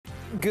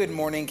Good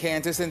morning,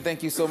 Kansas, and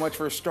thank you so much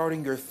for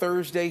starting your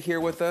Thursday here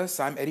with us.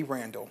 I'm Eddie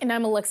Randall. And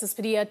I'm Alexis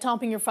Padilla.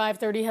 Topping your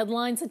 5:30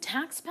 headlines, a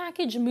tax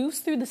package moves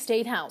through the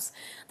State House.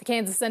 The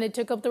Kansas Senate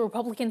took up the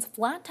Republicans'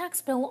 flat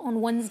tax bill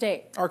on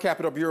Wednesday. Our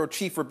Capitol Bureau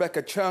Chief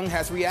Rebecca Chung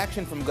has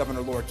reaction from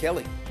Governor Laura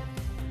Kelly.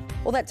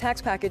 Well, that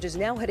tax package is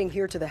now heading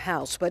here to the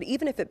House, but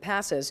even if it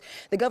passes,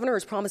 the governor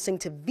is promising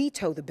to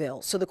veto the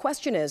bill. So the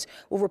question is,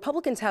 will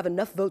Republicans have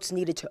enough votes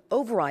needed to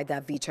override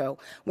that veto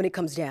when it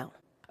comes down?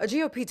 A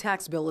GOP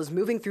tax bill is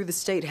moving through the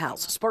State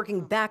House,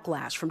 sparking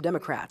backlash from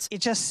Democrats. It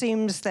just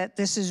seems that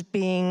this is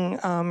being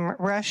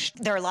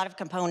rushed. There are a lot of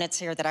components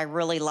here that I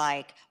really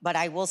like, but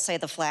I will say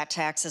the flat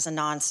tax is a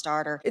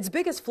non-starter. Its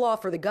biggest flaw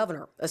for the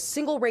governor, a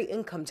single-rate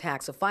income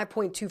tax of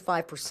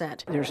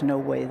 5.25%. There's no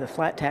way the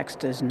flat tax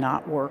does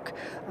not work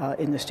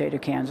in the state of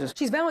Kansas.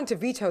 She's vowing to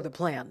veto the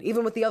plan,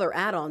 even with the other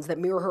add-ons that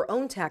mirror her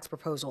own tax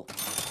proposal.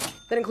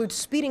 That includes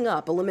speeding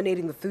up,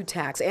 eliminating the food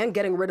tax, and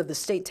getting rid of the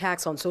state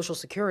tax on Social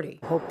Security.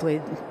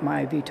 Hopefully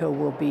my veto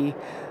will be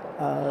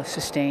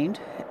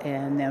sustained,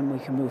 and then we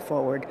can move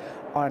forward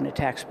on a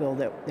tax bill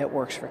that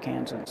works for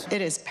Kansans.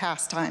 It is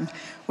past time.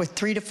 With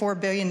 $3 to $4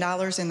 billion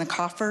in the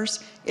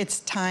coffers, it's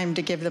time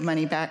to give the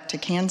money back to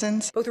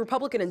Kansans. Both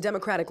Republican and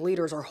Democratic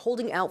leaders are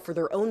holding out for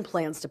their own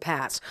plans to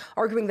pass,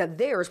 arguing that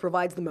theirs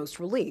provides the most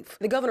relief.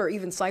 The governor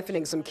even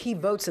siphoning some key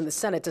votes in the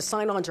Senate to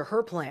sign on to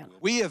her plan.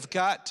 We have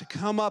got to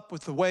come up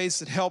with the ways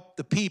that help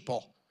the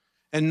people,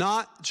 and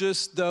not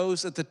just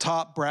those at the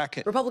top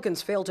bracket.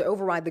 Republicans failed to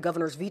override the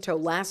governor's veto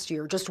last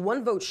year, just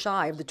one vote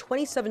shy of the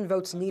 27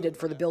 votes needed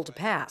for the bill to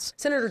pass.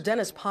 Senator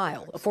Dennis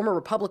Pyle, a former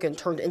Republican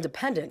turned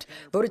independent,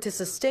 voted to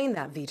sustain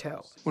that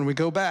veto. When we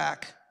go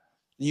back,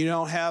 you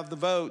don't have the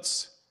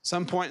votes.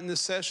 Some point in this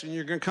session,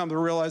 you're going to come to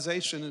the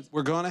realization that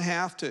we're going to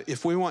have to,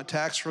 if we want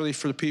tax relief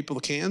for the people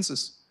of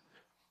Kansas,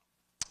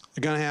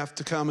 they're going to have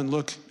to come and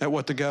look at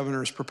what the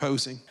governor is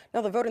proposing.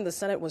 Now, the vote in the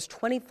Senate was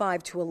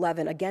 25 to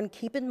 11. Again,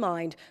 keep in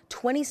mind,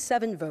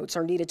 27 votes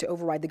are needed to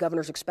override the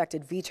governor's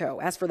expected veto.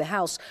 As for the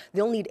House,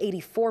 they'll need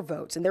 84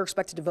 votes, and they're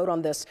expected to vote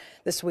on this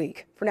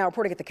week. For now,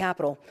 reporting at the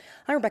Capitol,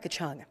 I'm Rebecca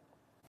Chung.